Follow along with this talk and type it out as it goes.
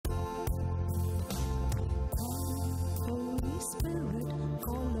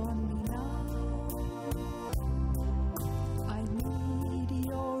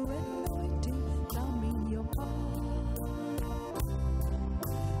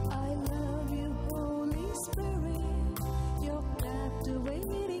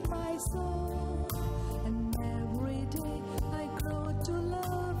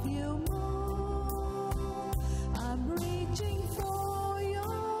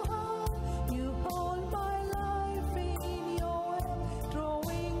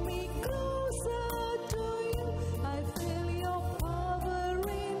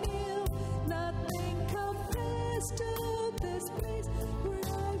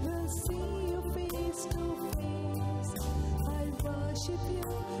worship you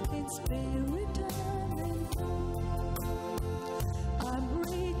in spirit and in truth. I'm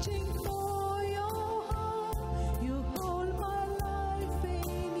reaching for your heart. You hold my life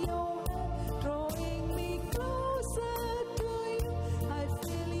in your hand, drawing me closer to you. I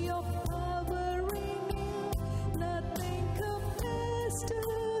feel your power in you. Nothing compares to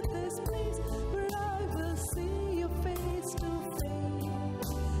this place where I will see your face to face.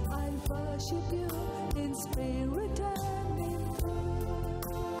 I'll worship you in spirit and in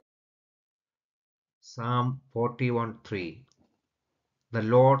truth. Psalm 41:3. The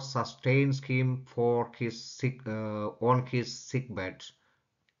Lord sustains him on his sick bed.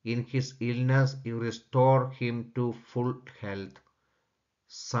 In his illness you restore him to full health.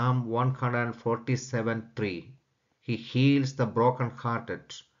 Psalm 147:3. He heals the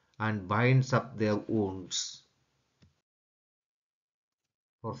brokenhearted and binds up their wounds.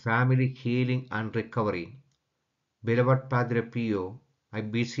 For family healing and recovery, beloved Padre Pio, I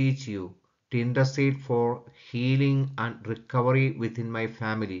beseech you to intercede for healing and recovery within my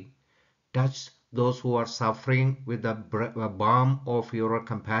family. Touch those who are suffering with the balm of your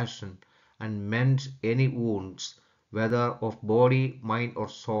compassion and mend any wounds, whether of body, mind, or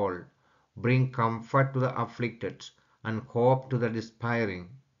soul. Bring comfort to the afflicted and hope to the despairing.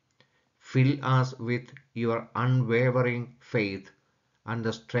 Fill us with your unwavering faith and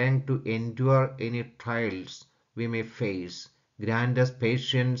the strength to endure any trials we may face. Grant us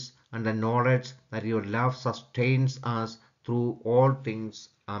patience and the knowledge that your love sustains us through all things.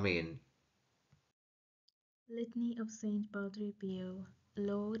 Amen. Litany of St Padre Pio.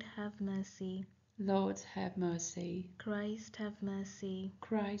 Lord, have mercy. Lord, have mercy. Christ, have mercy.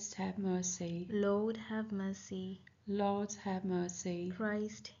 Christ, have mercy. Lord, have mercy. Lord, have mercy.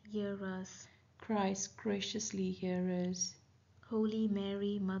 Christ, hear us. Christ, graciously hear us. Holy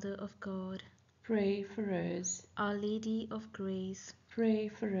Mary, Mother of God, Pray for us. Our Lady of Grace, Pray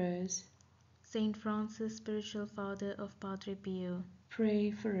for us. Saint Francis, spiritual father of Padre Pio,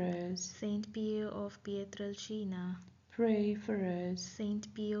 Pray for us. Saint Pio of Pietrelcina, Pray for us.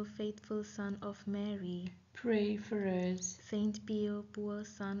 Saint Pio, faithful son of Mary, Pray for us. Saint Pio, poor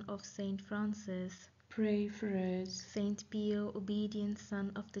son of Saint Francis, Pray for us. Saint Pio, obedient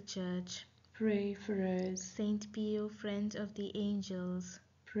son of the Church, Pray for us. Saint Pio, friend of the angels,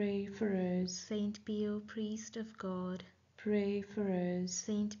 Pray for us. Saint Pio, priest of God, Pray for us.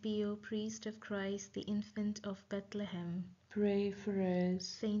 Saint Pio, priest of Christ, the infant of Bethlehem, Pray for us.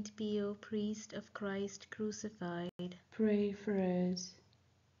 Saint Pio, priest of Christ crucified, Pray for us.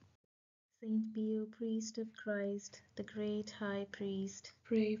 Saint Pio, priest of Christ, the great high priest,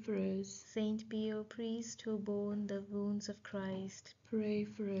 Pray for us. Saint Pio, priest who bore the wounds of Christ, Pray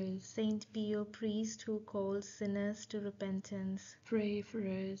for us. Saint Pio, priest who calls sinners to repentance, Pray for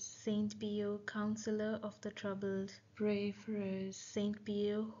us. Saint Pio, counselor of the troubled, Pray for us. Saint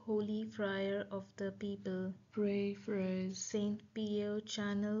Pio, holy friar of the people, Pray for us. Saint Pio,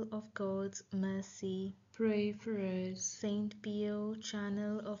 channel of God's mercy, Pray for us. Saint Pio,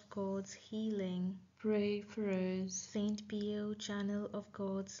 channel of God's healing, Pray for us. Saint Pio, channel of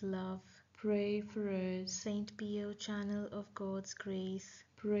God's love, Pray for us. Saint Pio, channel of God's grace,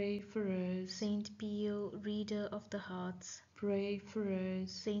 Pray for us. Saint Pio, reader of the hearts, Pray for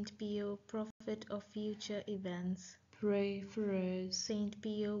us. Saint Pio, prophet of future events, Pray for us. Saint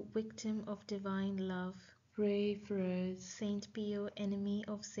Pio, victim of divine love, Pray for us. Saint Pio, enemy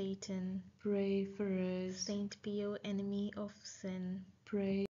of Satan, Pray for us. Saint Pio, enemy of sin,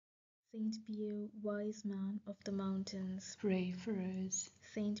 Pray. Saint Pio, wise man of the mountains, Pray for us.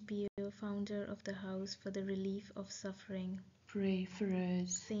 Saint Pio, founder of the house for the relief of suffering, Pray for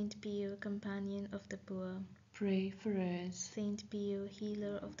us. Saint Pio, companion of the poor, Pray for us. Saint Pio,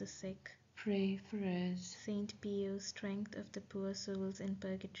 healer of the sick, Pray for us. Saint Pio, strength of the poor souls in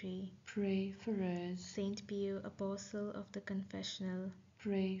purgatory, Pray for us. Saint Pio, apostle of the confessional,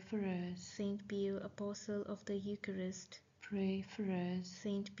 Pray for us. Saint Pio, apostle of the Eucharist, Pray for us.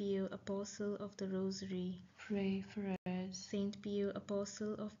 Saint Pio, apostle of the Rosary, Pray for us. Saint Pio,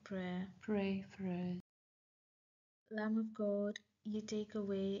 apostle of prayer. Pray for us. Lamb of God, you take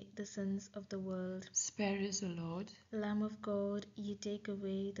away the sins of the world. Spare us, O Lord. Lamb of God, you take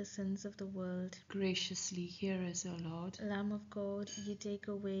away the sins of the world. Graciously hear us, O Lord. Lamb of God, you take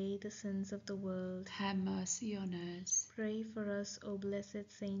away the sins of the world. Have mercy on us, Pray for us, O blessed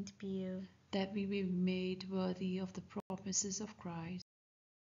Saint Pio, that we may be made worthy of the promises of Christ.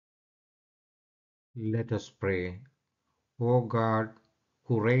 Let us pray. O God,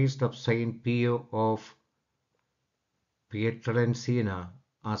 who raised up St. Pio of Pietrelcina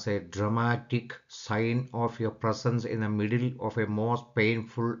as a dramatic sign of your presence in the middle of a most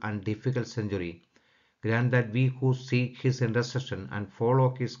painful and difficult century, Grant that we who seek his intercession and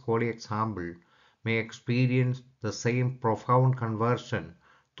follow his holy example may experience the same profound conversion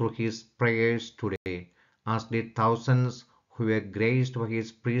through his prayers today, as did thousands who were graced by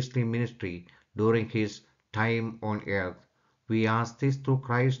his priestly ministry during his time on earth. We ask this through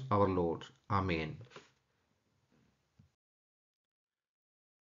Christ our Lord. Amen.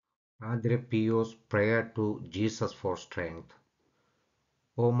 Padre Pio's prayer to Jesus for strength.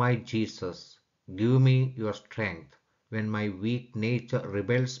 O my Jesus, give me your strength when my weak nature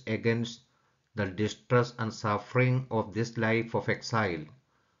rebels against the distress and suffering of this life of exile,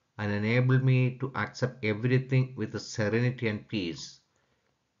 and enable me to accept everything with serenity and peace.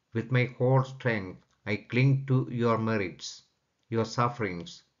 With my whole strength, I cling to your merits, your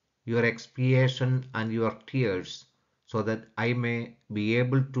sufferings, your expiation, and your tears, so that I may be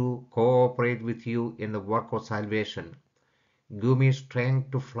able to cooperate with you in the work of salvation. Give me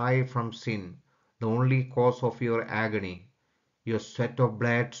strength to fly from sin, the only cause of your agony, your sweat of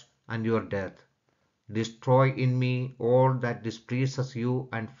blood, and your death. Destroy in me all that displeases you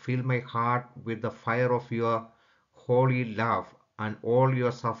and fill my heart with the fire of your holy love and all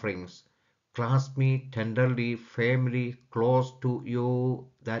your sufferings. Clasp me tenderly, firmly close to you,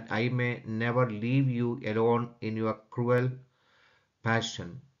 that I may never leave you alone in your cruel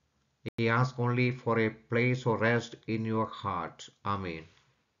passion. I ask only for a place of rest in your heart. Amen.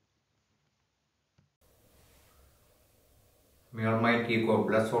 May Almighty God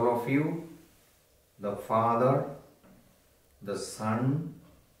bless all of you, the Father, the Son,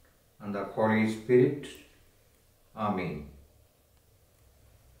 and the Holy Spirit. Amen.